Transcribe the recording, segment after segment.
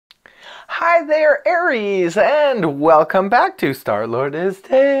Hi there, Aries, and welcome back to Star-Lord is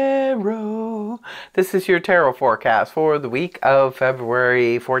Tarot. This is your tarot forecast for the week of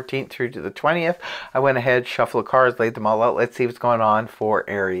February 14th through to the 20th. I went ahead, shuffled the cards, laid them all out. Let's see what's going on for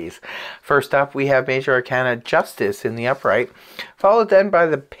Aries. First up, we have Major Arcana Justice in the upright, followed then by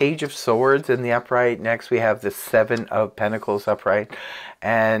the Page of Swords in the upright. Next, we have the Seven of Pentacles upright.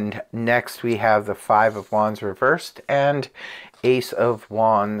 And next, we have the Five of Wands reversed and Ace of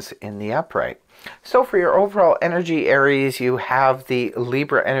Wands in the upright. So for your overall energy, Aries, you have the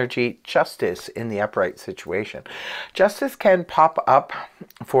Libra energy Justice in the upright situation. Justice can pop up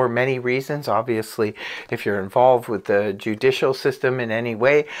for many reasons. Obviously, if you're involved with the judicial system in any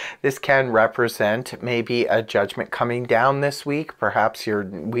way, this can represent maybe a judgment coming down this week. Perhaps your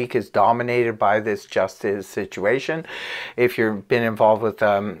week is dominated by this justice situation. If you've been involved with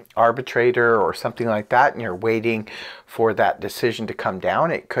arbitrator or something like that and you're waiting for that decision to come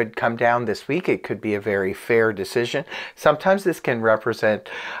down, it could come down this week. It could be a very fair decision. Sometimes this can represent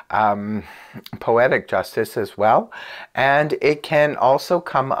poetic justice as well. And it can also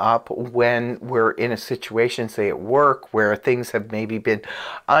come up when we're in a situation, say at work, where things have maybe been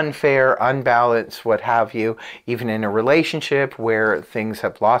unfair, unbalanced, what have you. Even in a relationship where things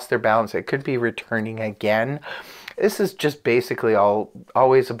have lost their balance, it could be returning again. This is just basically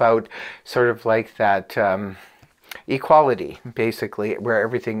always about sort of like that equality, basically, where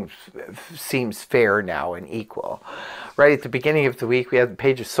everything seems fair now and equal. Right at the beginning of the week, we have the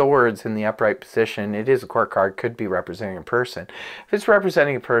Page of Swords in the upright position. It is a court card, could be representing a person. If it's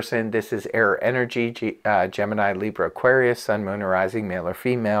representing a person, this is air energy, Gemini, Libra, Aquarius, Sun, Moon, or Rising, male or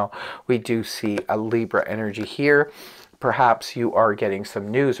female. We do see a Libra energy here. Perhaps you are getting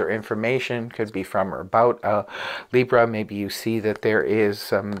some news or information, could be from or about Libra. Maybe you see that there is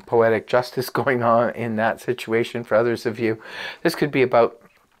some poetic justice going on in that situation. For others of you, this could be about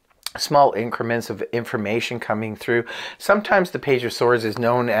small increments of information coming through. Sometimes the Page of Swords is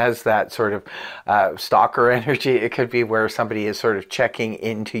known as that sort of stalker energy. It could be where somebody is sort of checking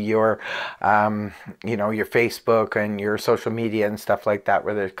into your, you know, your Facebook and your social media and stuff like that,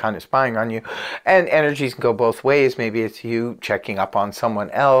 where they're kind of spying on you. And energies can go both ways. Maybe it's you checking up on someone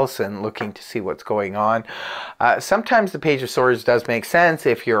else and looking to see what's going on. Sometimes the Page of Swords does make sense.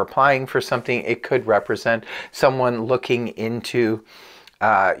 If you're applying for something, it could represent someone looking into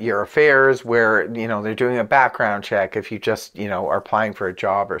your affairs, where, you know, they're doing a background check if you just, you know, are applying for a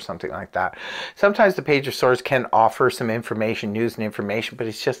job or something like that. Sometimes the Page of Swords can offer some information, news and information, but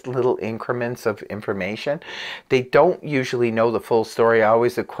it's just little increments of information. They don't usually know the full story. I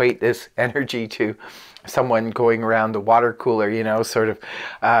always equate this energy to someone going around the water cooler, you know, sort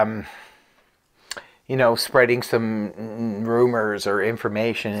of you know, spreading some rumors or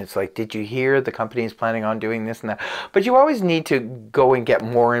information. It's like, did you hear the company is planning on doing this and that? But you always need to go and get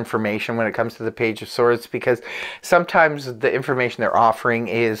more information when it comes to the Page of Swords, because sometimes the information they're offering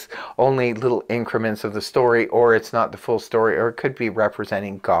is only little increments of the story, or it's not the full story, or it could be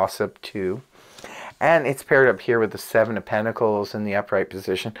representing gossip too. And it's paired up here with the Seven of Pentacles in the upright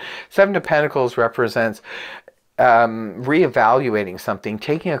position. Seven of Pentacles represents reevaluating something,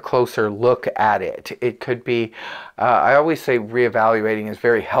 taking a closer look at it. It could be, I always say reevaluating is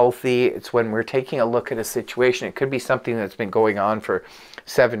very healthy. It's when we're taking a look at a situation. It could be something that's been going on for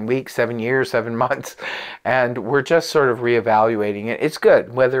 7 weeks, 7 years, 7 months, and we're just sort of reevaluating it. It's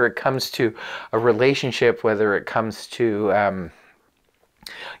good, whether it comes to a relationship, whether it comes to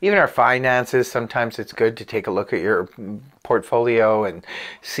even our finances. Sometimes it's good to take a look at your portfolio and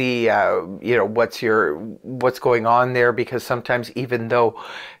see, you know, what's going on there, because sometimes, even though,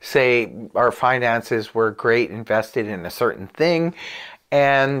 say, our finances were great, invested in a certain thing,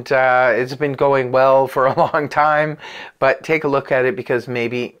 and it's been going well for a long time, but take a look at it, because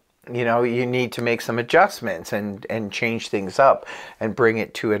maybe, you know, you need to make some adjustments and change things up and bring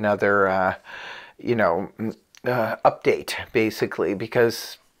it to another, you know, update, basically,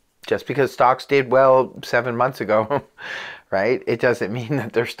 because just because stocks did well 7 months ago, right, it doesn't mean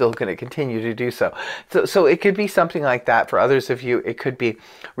that they're still going to continue to do so. So it could be something like that. For others of you, it could be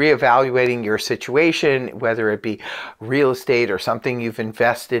reevaluating your situation, whether it be real estate or something you've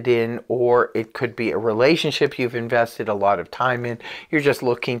invested in, or it could be a relationship you've invested a lot of time in. You're just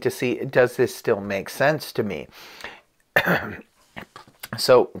looking to see, does this still make sense to me?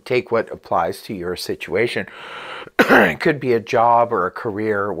 So take what applies to your situation. It could be a job or a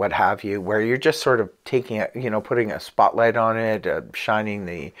career or what have you, where you're just sort of taking it, you know, putting a spotlight on it, shining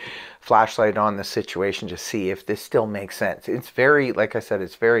the flashlight on the situation to see if this still makes sense. It's very, like I said,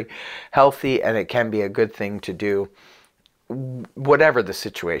 it's very healthy, and it can be a good thing to do whatever the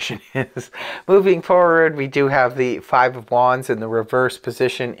situation is. Moving forward, we do have the Five of Wands in the reverse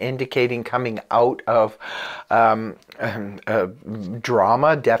position, indicating coming out of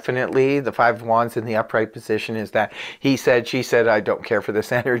drama. Definitely the Five of Wands in the upright position is that he said, she said. I don't care for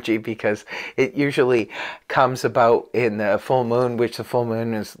this energy, because it usually comes about in the full moon, which the full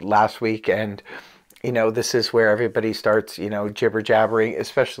moon is last week, and you know, this is where everybody starts, you know, jibber-jabbering,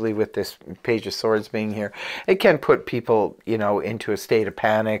 especially with this Page of Swords being here. It can put people, you know, into a state of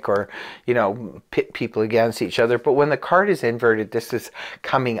panic, or, you know, pit people against each other. But when the card is inverted, this is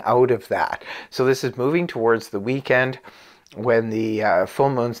coming out of that. So this is moving towards the weekend. When the full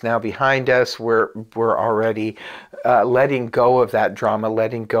moon's now behind us, we're already letting go of that drama,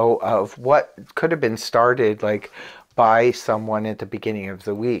 letting go of what could have been started like by someone at the beginning of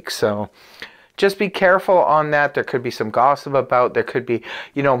the week. So just be careful on that. There could be some gossip about, there could be,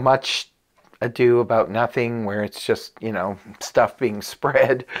 you know, much ado about nothing, where it's just, you know, stuff being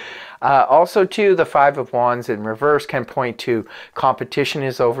spread. Also, too, the Five of Wands in reverse can point to competition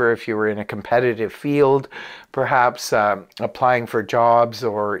is over. If you were in a competitive field, perhaps applying for jobs,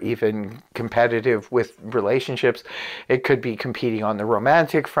 or even competitive with relationships, it could be competing on the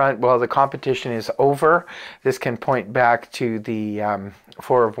romantic front. Well, the competition is over. This can point back to the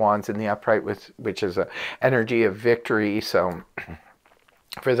Four of Wands in the upright, which is an energy of victory. So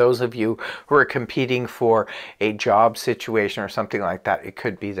for those of you who are competing for a job situation or something like that, it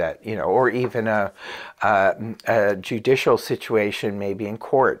could be that, you know, or even a judicial situation, maybe in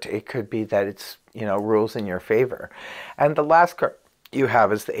court. It could be that it's, you know, rules in your favor. And the last card you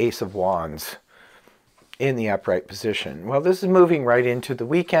have is the Ace of Wands in the upright position. Well, this is moving right into the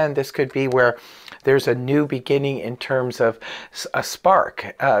weekend. This could be where there's a new beginning in terms of a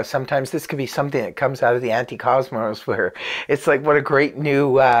spark. Sometimes this could be something that comes out of the anti-cosmos, where it's like, what a great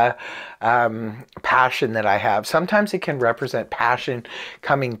new passion that I have. Sometimes it can represent passion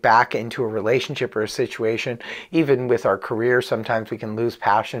coming back into a relationship or a situation. Even with our career, sometimes we can lose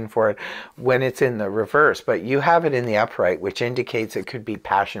passion for it when it's in the reverse. But you have it in the upright, which indicates it could be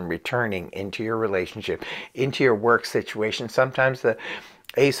passion returning into your relationship, into your work situation. Sometimes the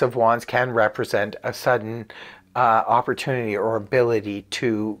Ace of Wands can represent a sudden opportunity or ability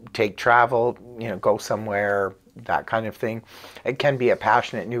to take travel, you know, go somewhere, that kind of thing. It can be a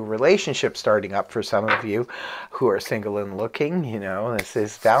passionate new relationship starting up for some of you who are single and looking. You know, this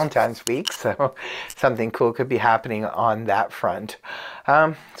is Valentine's week, so something cool could be happening on that front.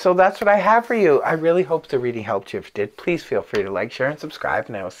 So that's what I have for you. I really hope the reading helped you. If it did, please feel free to like, share, and subscribe,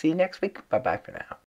 and I will see you next week. Bye-bye for now.